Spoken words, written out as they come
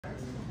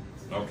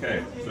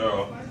Okay,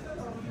 so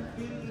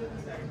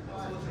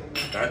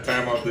that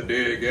time of the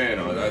day again,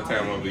 or that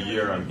time of the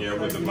year, I'm here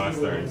with the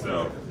master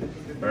himself.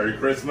 Merry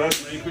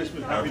Christmas. Merry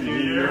Christmas. Happy New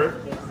Year.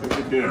 Look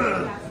at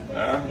dinner.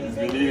 He's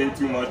been eating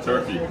too much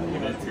turkey. We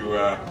need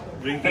to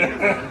Drink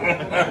it.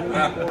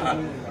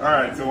 All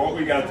right, so what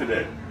we got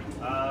today?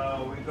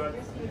 We got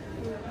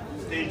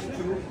stage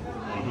 2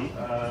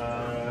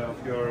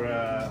 of your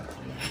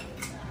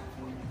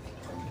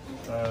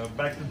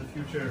Back to the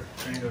Future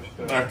kind of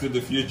stuff. Back to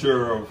the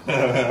future of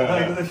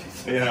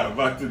yeah,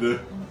 back to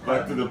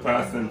the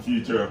past and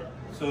future.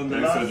 So,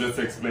 So just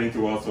explain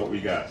to us what we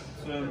got.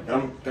 So,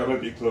 Come a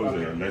bit closer.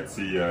 Okay. Let's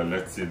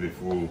see the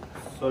full.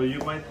 so you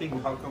might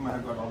think, how come I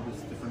have got all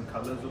these different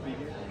colors over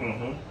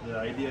here? The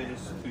idea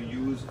is to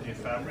use a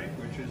fabric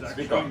which is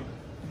Speak actually... up.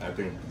 I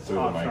think so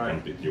the mic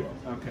can pick you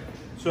up. Okay.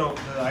 So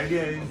the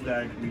idea is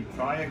that we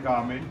try a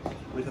garment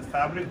with a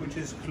fabric which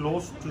is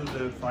close to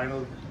the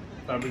final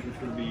fabric which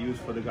will be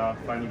used for the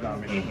final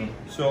garment.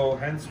 So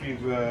hence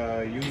we've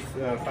used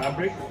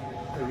fabric,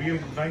 a real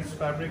nice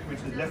fabric which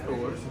is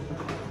leftovers,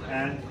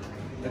 and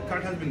the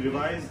cut has been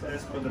revised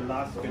as per the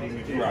last fitting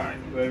we did,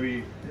 where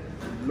we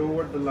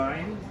lowered the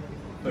line,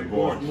 so it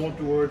goes more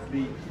towards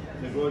the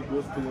gorge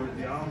goes towards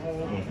the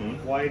armhole,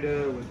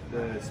 wider with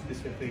the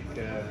specific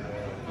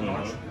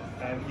notch,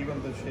 and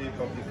even the shape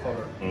of the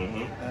collar,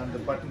 and the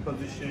button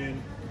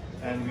position,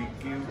 and we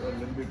give a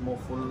little bit more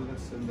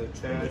fullness in the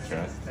chest,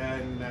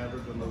 and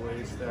narrowed on the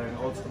waist, and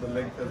also the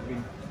length has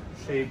been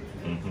shaped.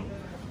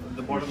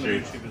 The bottom of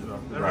the shape as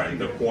well. Right,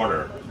 the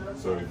quarter.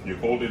 So if you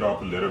hold it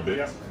up a little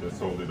bit, just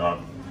hold it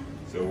up.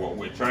 So what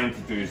we're trying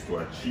to do is to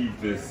achieve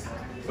this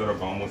sort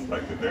of almost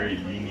like a very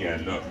linear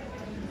look.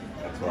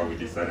 That's why we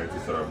decided to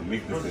sort of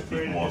make this a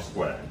bit more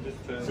square.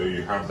 So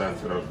you have that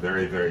sort of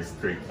very, very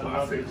straight,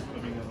 classic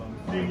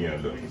linear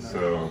look.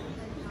 So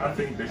I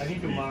think this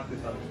should be... mark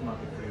this out. Mark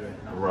it for you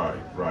right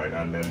now. Right.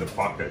 And then the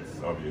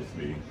pockets,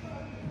 obviously,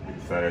 we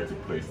decided to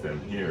place them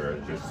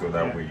here just so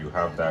that way you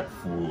have that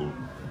full,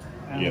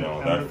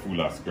 that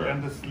fuller skirt.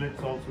 And the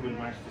slits also will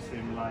match the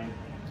same line.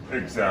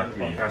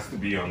 Exactly, it has to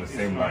be on the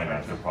same line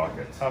as the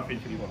pockets. Half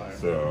inch higher.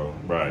 So,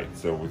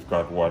 so we've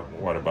got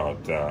what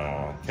about,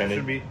 can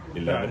Should be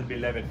 11?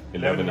 11.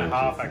 11 and a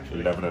half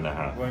actually. 11 and a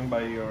half. Going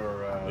by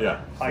your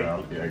height.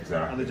 So, yeah,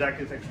 exactly. And the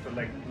jacket's extra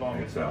long.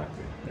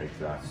 Exactly.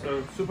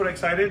 So super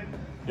excited.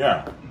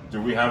 Yeah.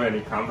 Do we have any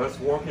canvas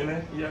work in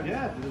it?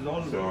 Yeah, this is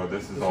all. So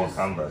this is all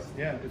canvas.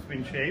 Yeah, it's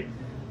been shaped,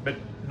 but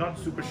not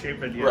super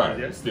shaped at the end. Right.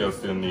 Yet. It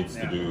still needs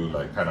to do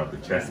like kind of the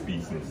chest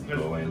piece needs to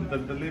go in. The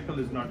lapel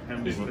is not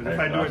hemmed. If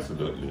I do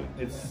absolutely.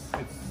 It's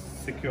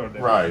secure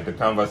there. Right. The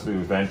canvas will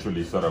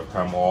eventually sort of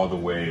come all the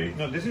way.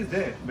 No, this is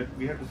there, but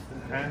we have to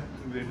hem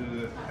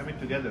it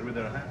together with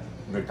our hand.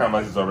 The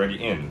canvas is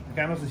already in.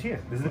 The canvas is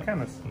here. This is the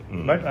canvas,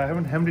 but I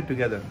haven't hemmed it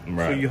together.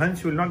 Right. So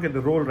hence you will not get the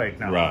roll right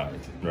now.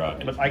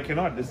 Right. But I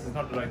cannot. This is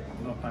not the right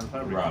final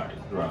fabric.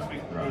 Once we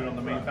put it on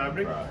the main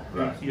fabric,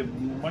 you'll see a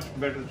much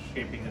better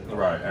shaping as well.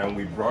 Right, and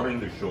we brought in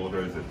the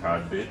shoulders a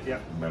tad bit.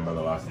 Yeah. Remember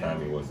the last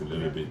time it was a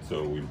little bit,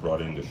 so we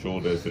brought in the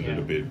shoulders a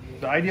little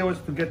bit. The idea was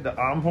to get the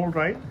armhole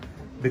right,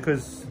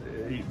 because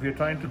we're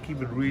trying to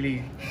keep it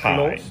really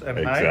close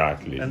and high,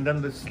 and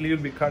then the sleeve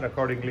will be cut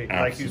accordingly. Absolutely.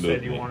 Like you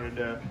said, you wanted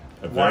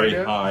a very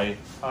high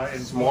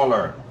and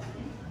smaller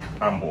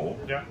armhole,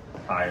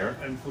 higher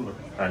and fuller,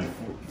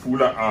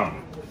 fuller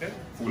arm,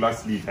 fuller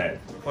sleeve head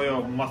for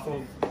your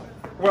muscles.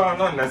 Well,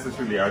 not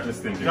necessarily. I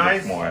just think it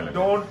looks more elegant.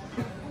 Don't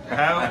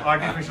have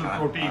artificial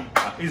protein.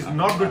 It's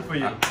not good for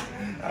you.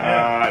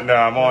 No,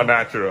 I'm all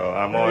natural.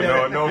 I'm all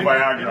no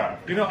Viagra.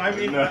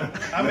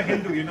 I'm a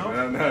Hindu,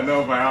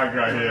 No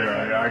Viagra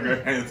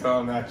here. It's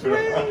all natural.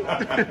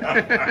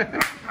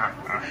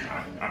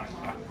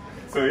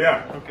 So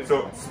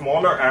so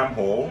smaller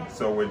armhole.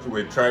 So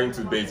we're trying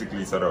to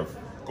basically sort of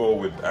go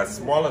with as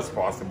small as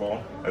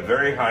possible, a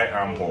very high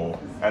armhole,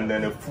 and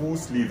then a full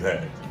sleeve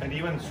head. And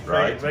even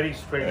straight, very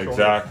straight shoulders.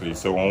 Exactly.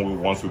 So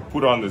once we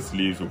put on the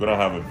sleeves, we're gonna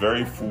have a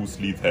very full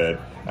sleeve head,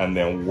 and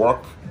then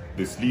work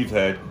the sleeve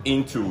head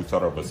into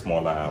sort of a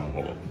smaller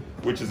armhole,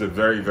 which is a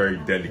very, very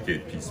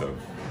delicate piece of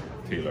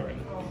tailoring.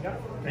 Yeah,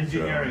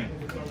 engineering.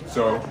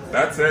 So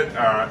that's it,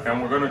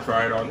 and we're going to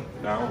try it on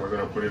now. We're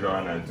going to put it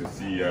on and to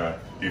see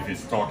if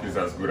his talk is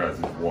as good as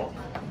his walk.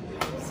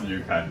 See you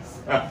guys.